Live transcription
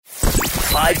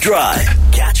5 Drive.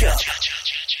 Catch up.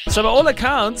 So by all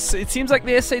accounts, it seems like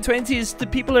the SA20s, the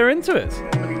people are into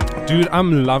it. Dude,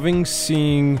 I'm loving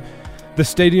seeing the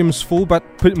stadiums full, but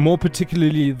more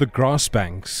particularly the grass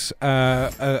banks.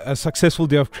 A successful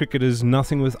day of cricket is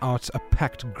nothing without a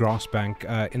packed grass bank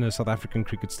in a South African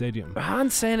cricket stadium. How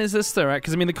insane is this though, right?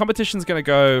 Because I mean, the competition's going to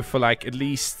go for like at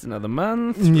least another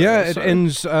month. Yeah, it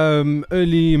ends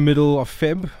early, middle of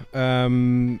Feb.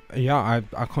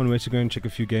 I can't wait to go and check a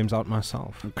few games out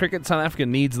myself. Cricket South Africa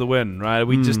needs the win, right?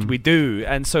 We do,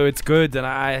 and so it's good, and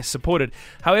I support it.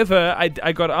 However,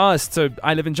 I got asked, so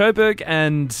I live in Joburg,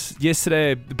 and yesterday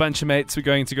a bunch of mates were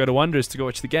going to go to Wanderers to go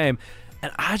watch the game,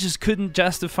 and I just couldn't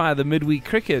justify the midweek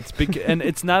cricket. And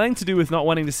it's nothing to do with not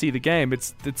wanting to see the game.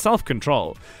 It's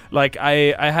self-control. Like,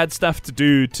 I had stuff to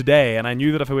do today, and I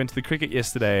knew that if I went to the cricket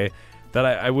yesterday, that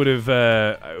I would have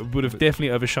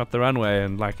definitely overshot the runway,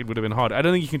 and like it would have been hard. I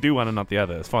don't think you can do one and not the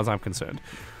other, as far as I'm concerned.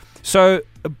 So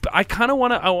I kind of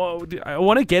want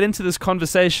to get into this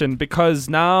conversation because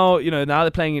now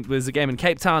they're playing it. There's a game in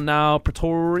Cape Town now.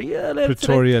 Pretoria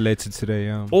later today.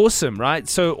 Yeah. Awesome, right?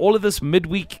 So all of this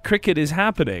midweek cricket is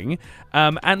happening,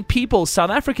 and people, South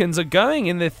Africans, are going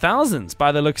in their thousands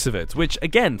by the looks of it. Which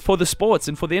again, for the sports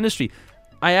and for the industry,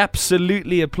 I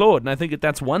absolutely applaud, and I think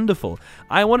that's wonderful.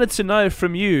 I wanted to know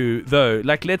from you though,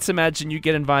 like, let's imagine you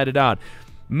get invited out.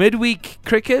 Midweek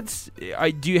cricket,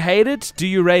 do you hate it? Do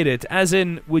you rate it? As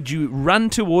in, would you run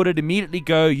toward it, immediately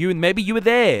go? Maybe you were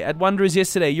there at Wanderers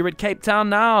yesterday. You're at Cape Town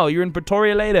now. You're in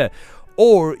Pretoria later.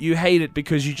 Or you hate it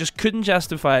because you just couldn't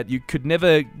justify it. You could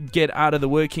never get out of the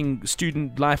working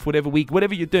student life, whatever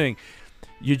you're doing.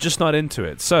 You're just not into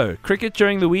it. So, cricket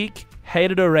during the week,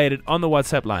 hate it or rate it on the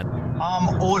WhatsApp line.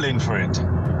 I'm all in for it.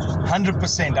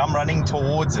 100%. I'm running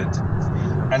towards it.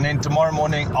 And then tomorrow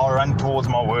morning, I'll run towards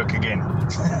my work again.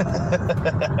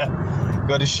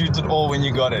 Got to shoot it all when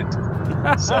you got it.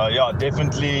 So, yeah,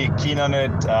 definitely keen on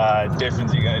it.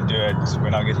 Definitely going to do it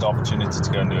when I get the opportunity to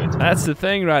go and do it. That's the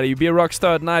thing, right? You be a rock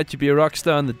star at night, you be a rock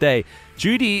star on the day.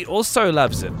 Judy also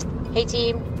loves it. Hey,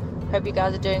 team. Hope you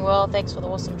guys are doing well. Thanks for the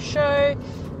awesome show.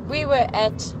 We were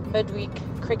at midweek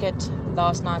cricket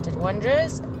last night at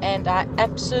Wanderers, and I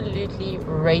absolutely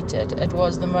rate it. It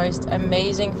was the most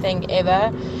amazing thing ever.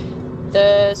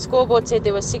 The scoreboard said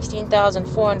there were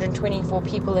 16,424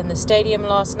 people in the stadium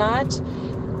last night.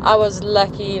 I was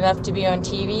lucky enough to be on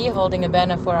TV holding a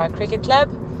banner for our cricket club.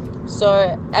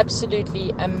 So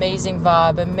absolutely amazing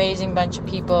vibe, amazing bunch of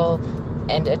people,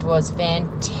 and it was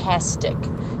fantastic.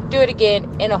 Do it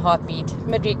again in a heartbeat.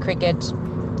 Midweek cricket.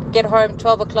 Get home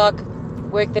 12 o'clock.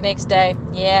 Work the next day.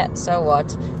 Yeah, so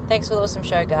what? Thanks for the awesome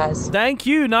show, guys. Thank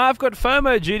you. Now I've got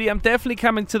FOMO, Judy. I'm definitely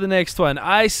coming to the next one.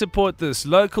 I support this.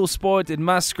 Local sport. It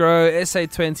must grow.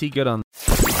 SA20, good on.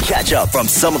 Catch up from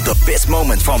some of the best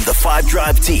moments from the 5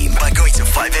 Drive team by going to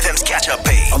 5FM's catch-up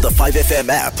page on the 5FM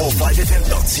app or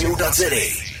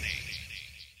 5FM.co.za.